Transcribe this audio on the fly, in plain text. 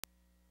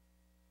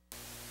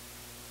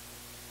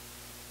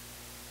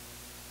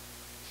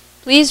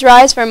Please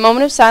rise for a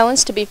moment of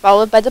silence to be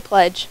followed by the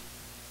pledge.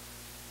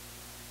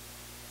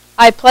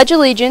 I pledge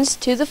allegiance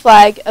to the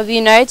flag of the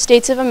United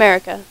States of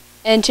America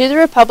and to the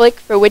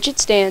republic for which it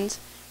stands,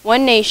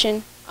 one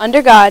nation,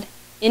 under God,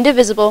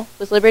 indivisible,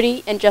 with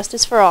liberty and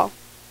justice for all.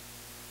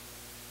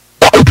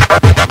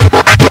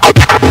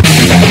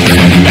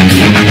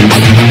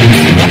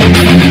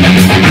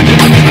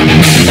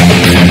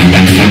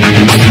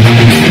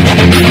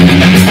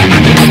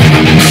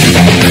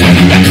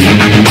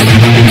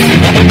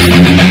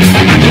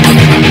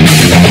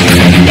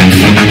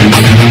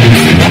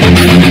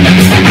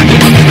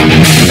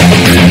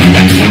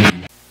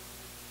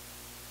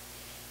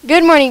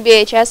 Good morning,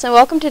 BHS, and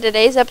welcome to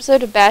today's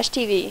episode of Bash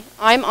TV.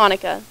 I'm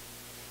Annika.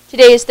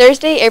 Today is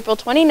Thursday, April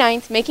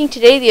 29th, making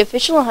today the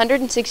official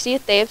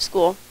 160th day of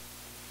school.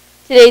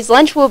 Today's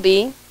lunch will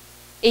be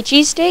a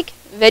cheesesteak,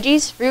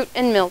 veggies, fruit,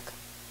 and milk.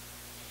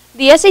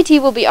 The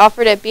SAT will be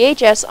offered at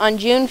BHS on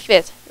June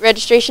 5th.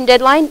 Registration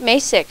deadline, May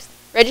 6th.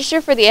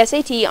 Register for the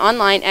SAT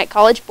online at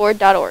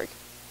collegeboard.org.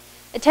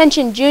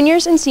 Attention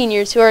juniors and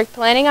seniors who are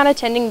planning on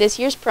attending this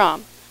year's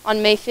prom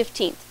on May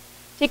 15th.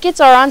 Tickets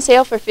are on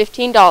sale for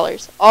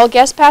 $15. All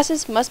guest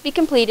passes must be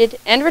completed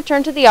and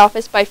returned to the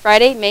office by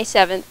Friday, May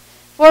 7th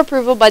for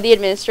approval by the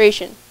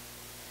administration.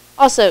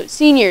 Also,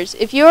 seniors,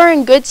 if you are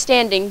in good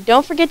standing,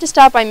 don't forget to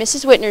stop by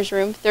Mrs. Whitner's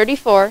room,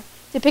 34,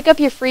 to pick up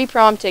your free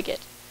prom ticket.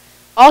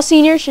 All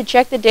seniors should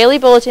check the daily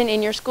bulletin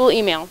in your school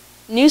email.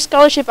 New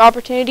scholarship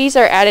opportunities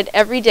are added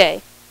every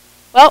day.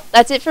 Well,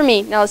 that's it for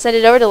me. Now let's send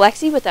it over to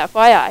Lexi with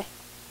FYI.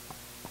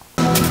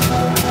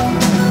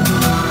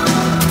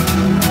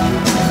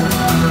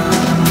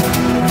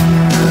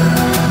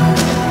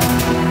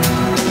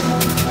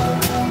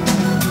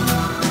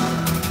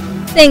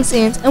 Thanks,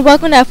 students, and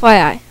welcome to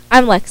FYI.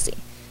 I'm Lexi.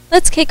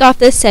 Let's kick off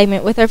this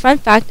segment with our fun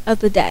fact of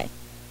the day.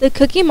 The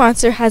Cookie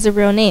Monster has a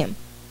real name.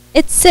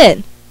 It's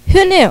Sid.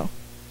 Who knew?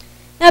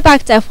 Now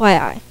back to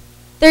FYI.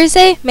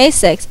 Thursday, May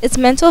 6th, is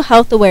Mental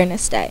Health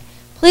Awareness Day.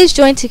 Please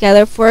join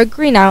together for a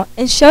green out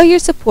and show your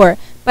support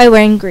by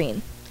wearing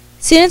green.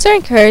 Students are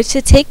encouraged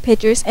to take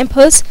pictures and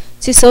post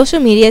to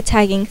social media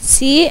tagging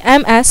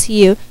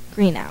CMSU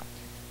Green Out.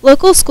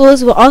 Local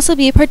schools will also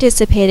be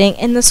participating,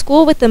 and the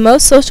school with the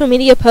most social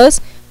media posts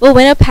will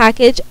win a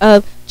package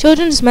of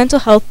children's mental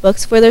health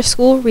books for their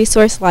school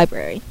resource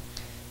library.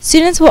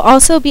 Students will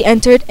also be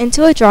entered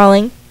into a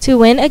drawing to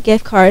win a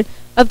gift card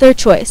of their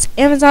choice,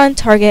 Amazon,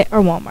 Target,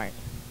 or Walmart.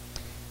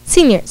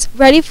 Seniors,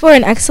 ready for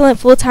an excellent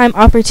full-time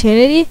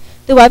opportunity?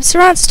 The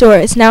Webstaurant store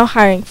is now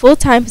hiring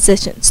full-time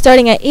positions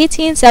starting at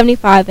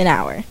 $18.75 an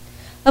hour.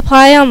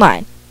 Apply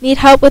online. Need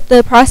help with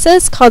the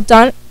process? Call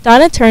Donna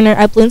Turner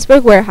at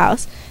Bloomsburg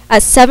Warehouse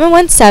at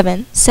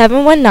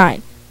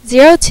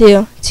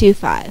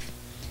 717-719-0225.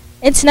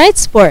 In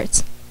tonight's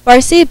sports,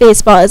 varsity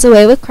baseball is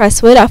away with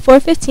Crestwood at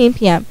 4:15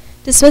 p.m.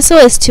 Dismissal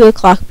is 2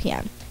 o'clock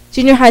p.m.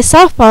 Junior high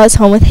softball is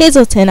home with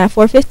Hazleton at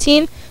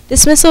 4:15.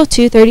 Dismissal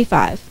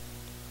 2:35.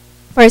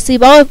 Varsity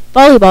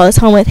volleyball is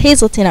home with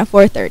Hazleton at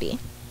 4:30.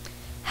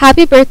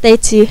 Happy birthday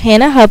to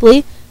Hannah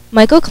Hubley,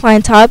 Michael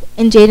Kleintop,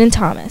 and Jaden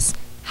Thomas.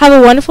 Have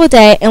a wonderful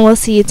day, and we'll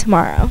see you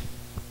tomorrow.